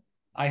 Well,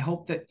 I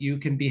hope that you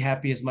can be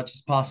happy as much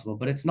as possible,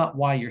 but it's not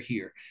why you're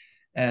here.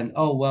 And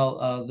oh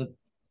well,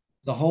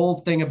 the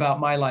whole thing about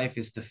my life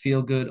is to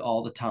feel good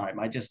all the time.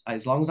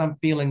 As long as I'm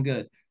feeling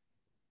good,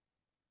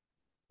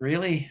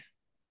 really,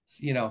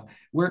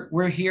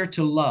 we're here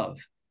to love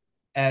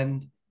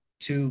and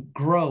to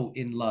grow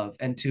in love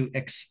and to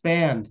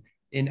expand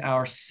in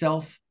our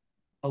self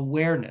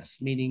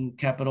awareness, meaning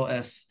capital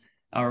S,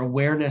 our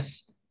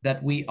awareness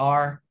that we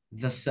are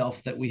the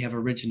self that we have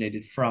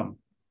originated from.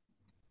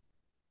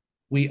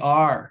 We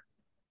are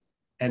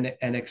an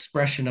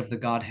expression of the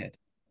Godhead.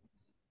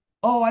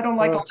 Oh, I don't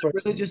like Well, all that's the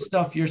what. religious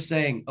stuff you're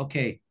saying.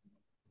 Okay,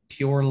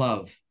 pure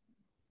love.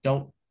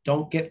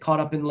 Don't get caught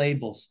up in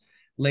labels.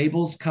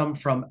 Labels come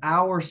from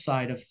our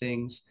side of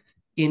things,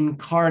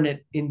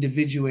 incarnate,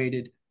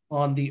 individuated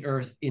on the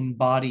earth in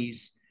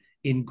bodies,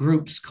 in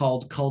groups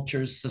called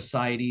cultures,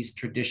 societies,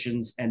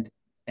 traditions, and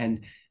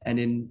and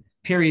in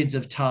periods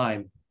of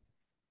time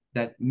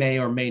that may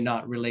or may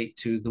not relate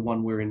to the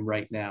one we're in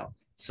right now.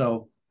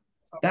 So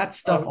that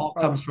stuff Um, all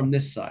uh, comes from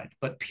this side,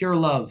 but pure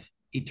love,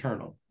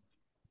 eternal,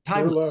 pure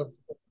timeless. love.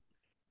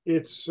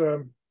 It's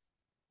and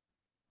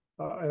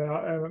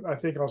I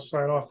think I'll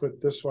sign off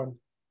with this one.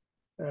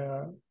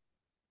 Uh,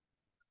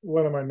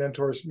 one of my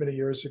mentors many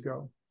years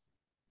ago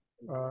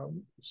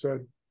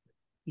said,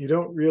 "You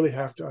don't really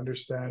have to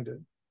understand it.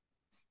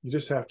 You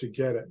just have to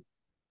get it.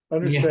 Yeah.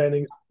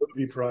 Understanding is a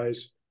Booby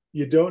prize.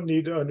 You don't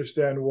need to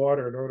understand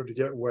water in order to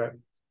get wet."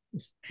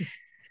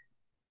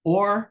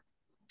 Or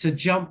to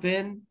jump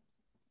in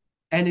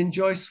and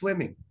enjoy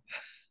swimming,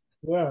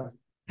 Yeah,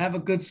 have a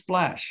good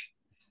splash,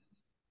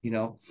 you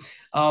know.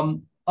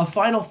 A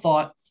final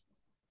thought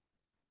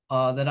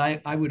that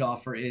I would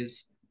offer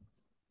is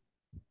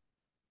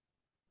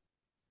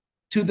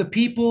to the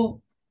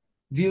people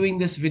viewing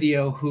this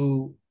video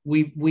who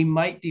we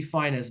might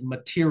define as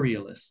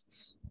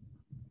materialists,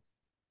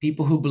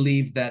 people who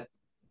believe that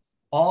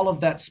all of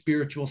that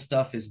spiritual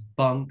stuff is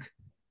bunk,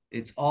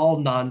 it's all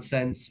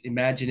nonsense,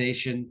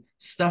 imagination,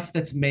 stuff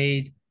that's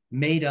made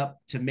up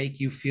to make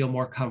you feel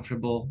more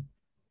comfortable,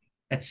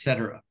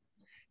 etc.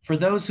 For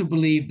those who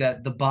believe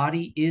that the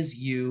body is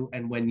you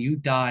and when you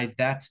die,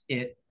 that's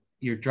it,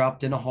 you're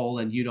dropped in a hole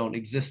and you don't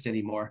exist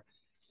anymore.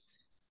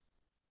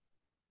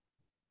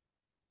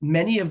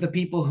 Many of the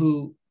people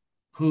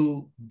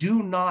who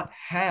do not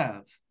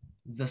have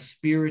the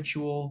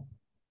spiritual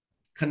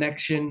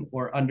connection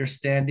or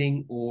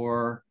understanding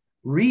or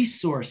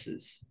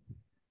resources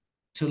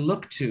to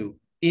look to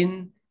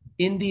in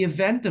the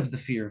event of the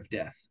fear of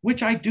death,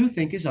 which I do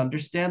think is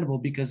understandable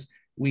because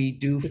we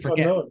do it's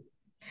forget. unknown.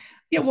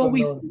 Yeah, It's well,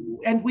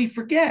 unknown. we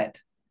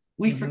forget.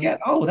 We Mm-hmm. forget.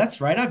 Oh,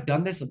 that's right. I've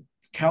done this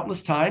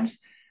countless times,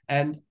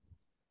 and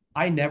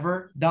I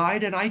never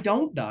died, and I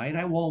don't die, and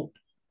I won't.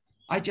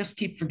 I just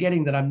keep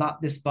forgetting that I'm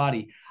not this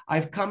body.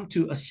 I've come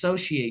to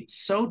associate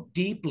so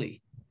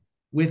deeply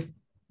with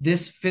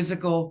this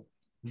physical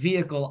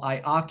vehicle I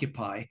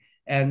occupy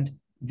and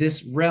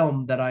this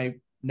realm that I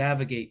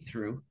navigate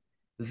through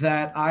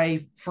that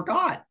I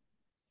forgot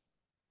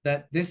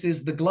that this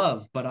is the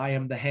glove, but I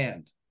am the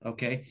hand.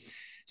 Okay.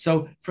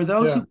 So for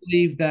those Yeah. who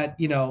believe that,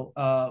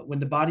 when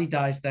the body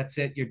dies, that's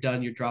it, you're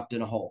done, you're dropped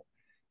in a hole.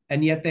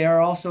 And yet they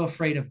are also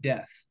afraid of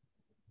death.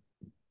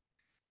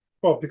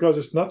 Well, because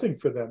it's nothing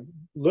for them,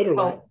 literally.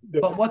 Well,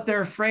 but what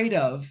they're afraid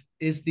of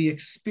is the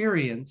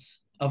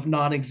experience of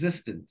non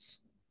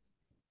existence.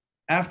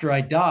 After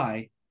I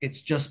die,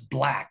 it's just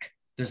black.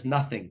 There's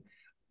nothing.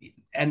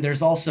 And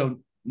there's also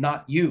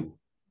not you.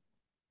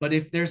 But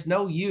if there's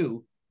no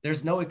you,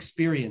 there's no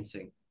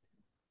experiencing.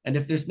 And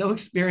if there's no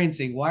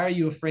experiencing, why are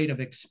you afraid of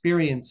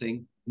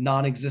experiencing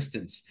non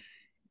existence?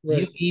 You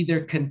Right.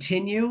 either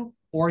continue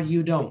or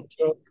you don't.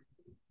 So,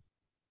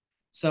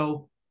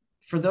 So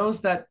for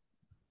those that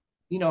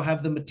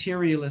have the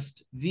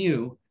materialist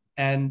view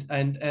and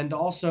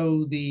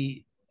also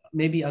the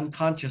maybe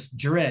unconscious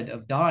dread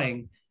of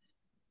dying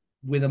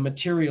with a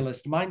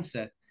materialist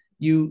mindset,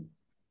 you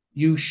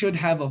you should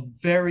have a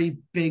very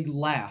big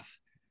laugh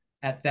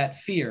at that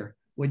fear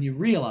when you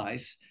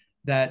realize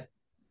that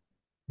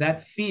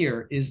that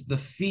fear is the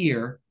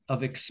fear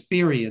of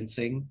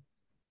experiencing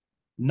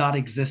not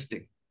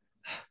existing.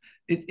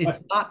 I,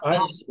 It's not I,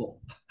 possible.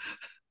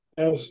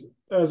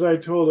 as I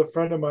told a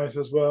friend of mine,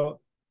 says, "Well,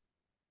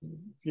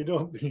 if you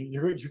don't,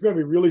 you're going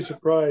to be really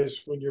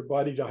surprised when your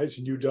body dies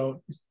and you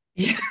don't."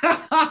 Yeah,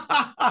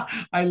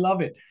 I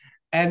love it.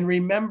 And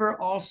remember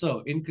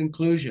also, in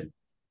conclusion,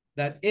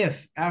 that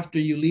if after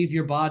you leave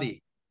your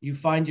body, you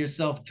find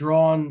yourself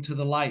drawn to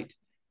the light,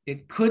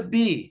 it could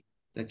be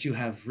that you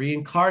have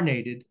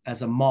reincarnated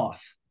as a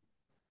moth.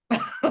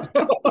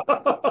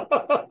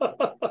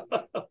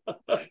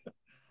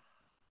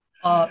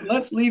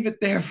 Let's leave it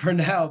there for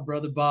now,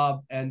 Brother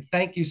Bob. And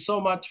thank you so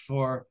much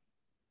for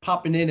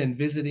popping in and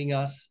visiting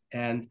us.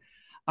 And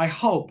I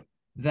hope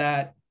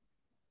that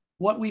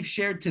what we've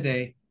shared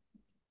today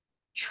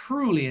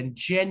truly and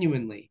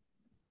genuinely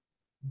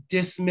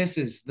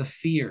dismisses the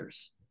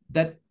fears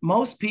that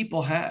most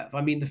people have.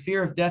 I mean, the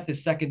fear of death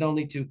is second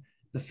only to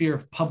the fear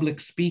of public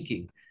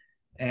speaking.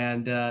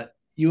 And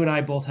you and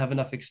I both have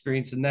enough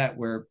experience in that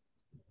where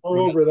We're we're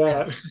not, over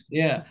that.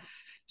 yeah.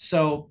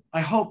 So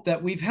I hope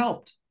that we've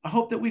helped. I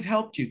hope that we've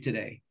helped you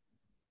today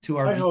to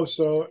our I view. hope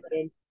so.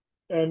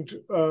 And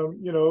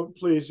you know,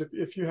 please,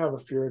 if you have a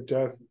fear of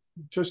death,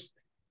 just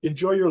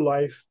enjoy your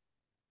life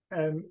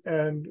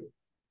and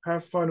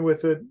have fun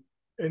with it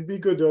and be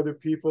good to other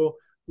people.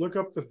 Look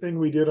up the thing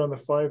we did on the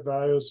five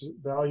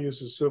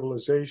values of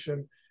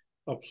civilization.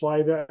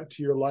 Apply that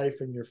to your life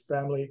and your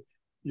family.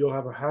 You'll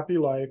have a happy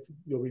life.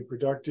 You'll be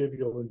productive.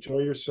 You'll enjoy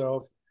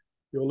yourself.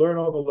 You'll learn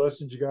all the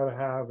lessons you got to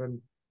have, and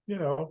you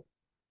know,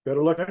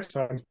 better luck next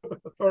time,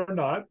 or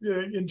not.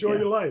 Enjoy Yeah.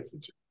 your life.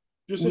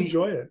 Just We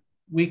enjoy it.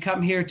 we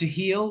come here to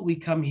heal, we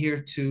come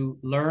here to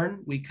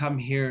learn, we come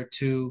here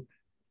to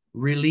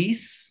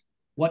release.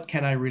 What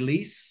can I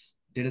release?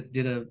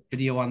 Did a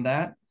video on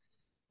that.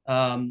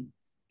 Um,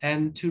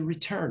 and to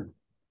return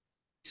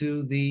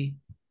to the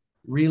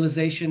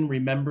realization,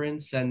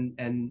 remembrance,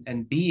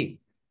 and being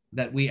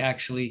that we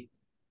actually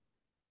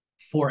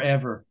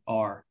forever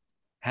are,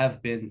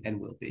 have been, and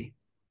will be.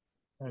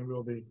 And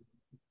will be.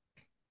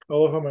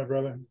 Aloha, my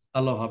brother.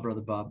 Aloha,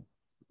 brother Bob.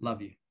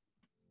 Love you.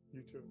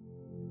 You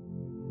too.